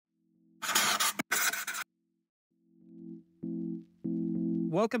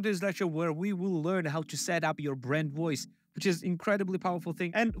Welcome to this lecture where we will learn how to set up your brand voice, which is incredibly powerful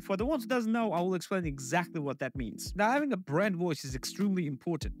thing. And for the ones who doesn't know, I will explain exactly what that means. Now, having a brand voice is extremely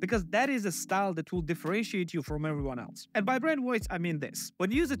important because that is a style that will differentiate you from everyone else. And by brand voice, I mean this. When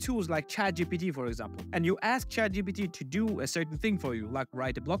you use the tools like ChatGPT, for example, and you ask ChatGPT to do a certain thing for you, like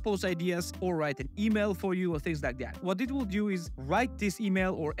write a blog post ideas or write an email for you or things like that, what it will do is write this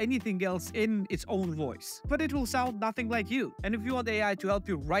email or anything else in its own voice. But it will sound nothing like you. And if you want AI to help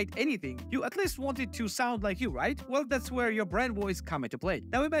you write anything, you at least want it to sound like you, right? Well, that's where your brand voice come into play.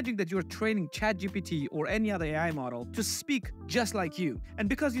 Now imagine that you're training ChatGPT or any other AI model to speak just like you. And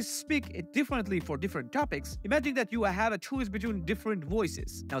because you speak it differently for different topics, imagine that you have a choice between different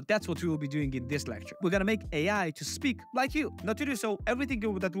voices. Now that's what we will be doing in this lecture. We're gonna make AI to speak like you. Now to do so, everything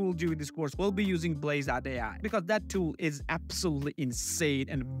that we will do in this course will be using Blaze.ai because that tool is absolutely insane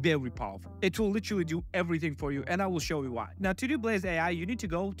and very powerful. It will literally do everything for you, and I will show you why. Now to do Blaze.ai, you need to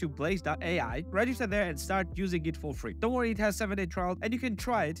go to blaze.ai, register there and start using it for free. Don't worry, it has 7-day trial and you can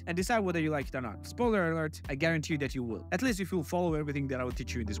try it and decide whether you like it or not. Spoiler alert, I guarantee you that you will. At least if you follow everything that I will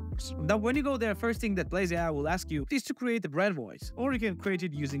teach you in this course. Now when you go there, first thing that Blaze.ai will ask you is to create a brand voice, or you can create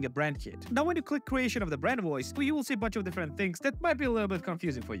it using a brand kit. Now when you click creation of the brand voice, you will see a bunch of different things that might be a little bit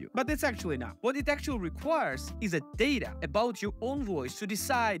confusing for you. But it's actually not. What it actually requires is a data about your own voice to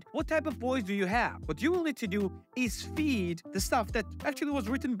decide what type of voice do you have. What you will need to do is feed the stuff that actually was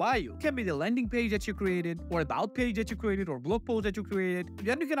written by you. It can be the landing page that you created, or about page that you created, or blog post that you created.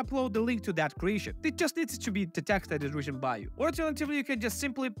 Then you can upload the link to that creation. It just needs to be the text that is written by you. Or alternatively, you can just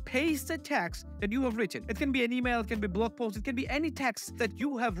simply paste the text that you have written. It can be an email, it can be blog post, it can be any text that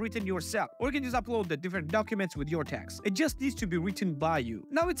you have written yourself. Or you can just upload the different documents with your text. It just needs to be written by you.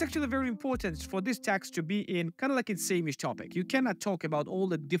 Now it's actually very important for this text to be in kind of like its same-ish topic. You cannot talk about all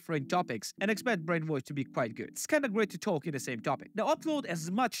the different topics and expect brand voice to be quite good. It's kind of great to talk in the same topic. Now upload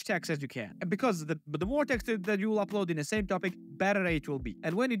as much text as you can. And because the more text that you will upload in the same topic, better it will be.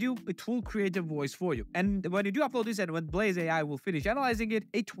 And when you do, it will create a voice for you. And when you do upload this and when Blaze.ai will finish analyzing it,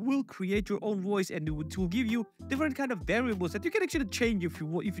 it will create your own voice and it will give you different kind of variables that you can actually change if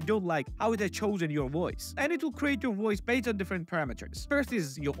you don't like how it has chosen your voice. And it will create your voice based on different parameters. First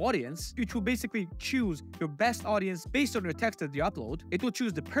is your audience, which will basically choose your best audience based on your text that you upload. It will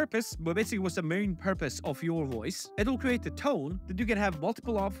choose the purpose, but basically what's the main purpose of your voice. It will create the tone that you can have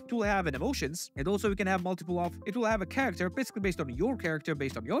multiple of. It will have an emotions, and also you can have multiple of. It will have a character, basically based on your character,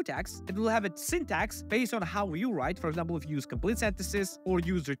 based on your text. It will have a syntax based on how you write. For example, if you use complete sentences or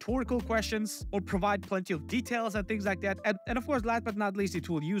use rhetorical questions or provide plenty of details and things like that. And of course, last but not least, it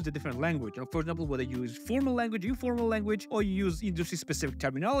will use the different language. For example, whether you use formal language, informal language, or you use industry-specific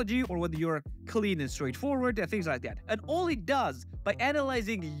terminology, or whether you're clean and straightforward and things like that. And all it does by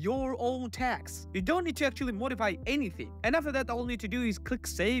analyzing your own text, you don't need to actually modify anything. And after that, all you need to do is click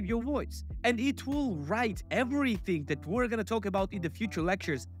save your voice. And it will write everything that we're going to talk about in the future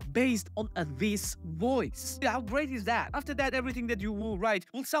lectures based on this voice. How great is that? After that, everything that you will write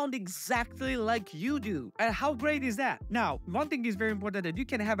will sound exactly like you do. And how great is that? Now, one thing is very important, that you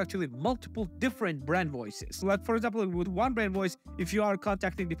can have actually multiple different brand voices. Like for example, with one brand voice, if you are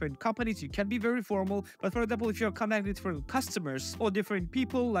contacting different companies, you can be very formal. But for example, if you're contacting different customers or different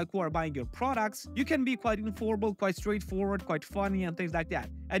people like who are buying your products, you can be quite informal, quite straightforward, quite funny and things like that.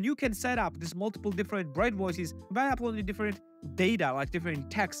 And you can set up this multiple different brand voices by uploading different data, like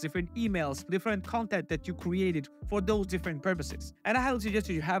different texts, different emails, different content that you created for those different purposes. And I highly suggest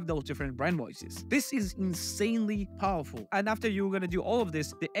that you have those different brand voices. This is insanely powerful. And after you're gonna do all of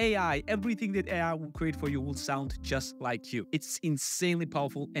this, the AI, everything that AI will create for you will sound just like you. It's insanely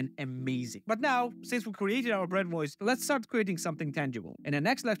powerful and amazing. But now, since we created our brand voice, let's start creating something tangible. In the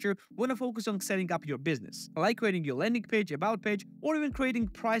next lecture, we're gonna focus on setting up your business, like creating your landing page, about page, or even creating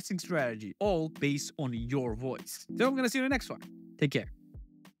pricing strategy, all based on your voice. So I'm gonna see you in the next one. Take care.